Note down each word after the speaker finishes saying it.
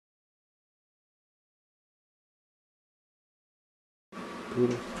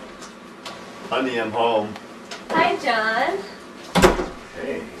Honey, I'm home. Hi, John.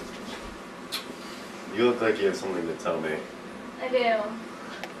 Hey. You look like you have something to tell me. I do.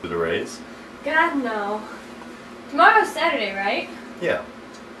 Did a raise? God, no. Tomorrow's Saturday, right? Yeah.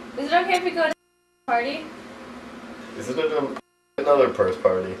 Is it okay if we go to a party? Is it another purse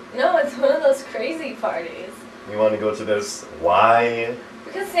party? No, it's one of those crazy parties. You want to go to this? Why?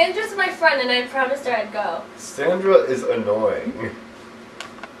 Because Sandra's my friend and I promised her I'd go. Sandra is annoying.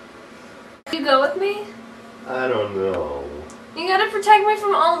 Will you go with me? I don't know. You gotta protect me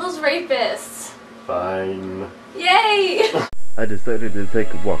from all those rapists. Fine. Yay! I decided to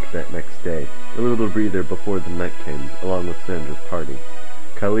take a walk that next day, a little breather before the night came, along with Sandra's party.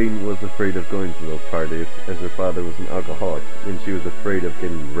 Colleen was afraid of going to those parties, as her father was an alcoholic, and she was afraid of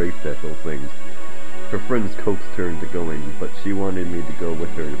getting raped at those things. Her friends coaxed her into going, but she wanted me to go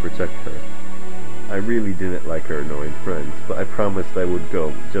with her to protect her. I really didn't like her annoying friends, but I promised I would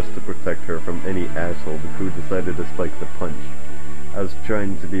go, just to protect her from any asshole who decided to spike the punch. I was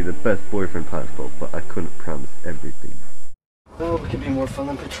trying to be the best boyfriend possible, but I couldn't promise everything. Oh, it could be more fun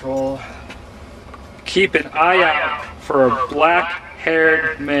than patrol. Keep an eye out for a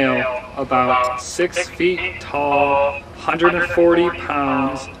black-haired male, about 6 feet tall, 140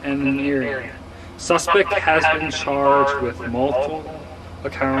 pounds, and an earring. Suspect has been charged with multiple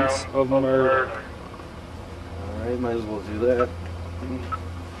accounts of murder. Alright, might as well do that.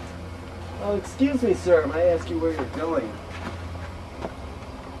 Oh, excuse me, sir. May I ask you where you're going?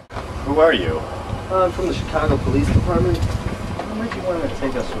 Who are you? I'm from the Chicago Police Department. Might you want to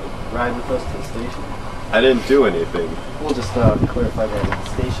take us for a ride with us to the station? I didn't do anything. We'll just clarify that at the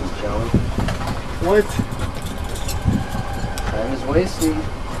station, shall we? What? Time is wasting.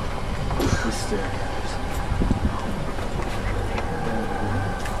 Mr.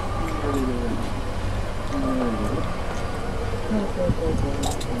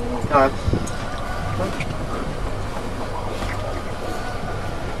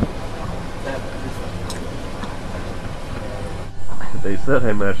 They said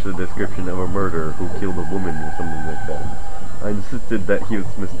I matched the description of a murderer who killed a woman or something like that. I insisted that he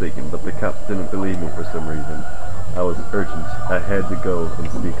was mistaken, but the cops didn't believe me for some reason. I was urgent. I had to go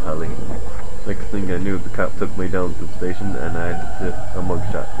and see Colleen. Next thing I knew, the cop took me down to the station and I had to get a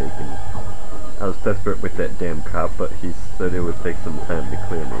mugshot taken. I was desperate with that damn cop, but he said it would take some time to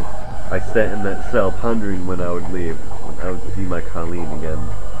clear me. I sat in that cell pondering when I would leave, when I would see my Colleen again.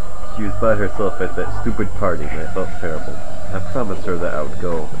 She was by herself at that stupid party and I felt terrible. I promised her that I would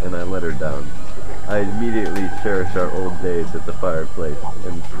go, and I let her down. I immediately cherished our old days at the fireplace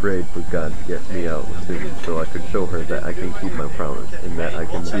and prayed for God to get me out soon so I could show her that I can keep my promise and that I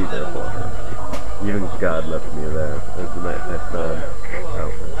can be there for her. Even God left me there as the night passed on.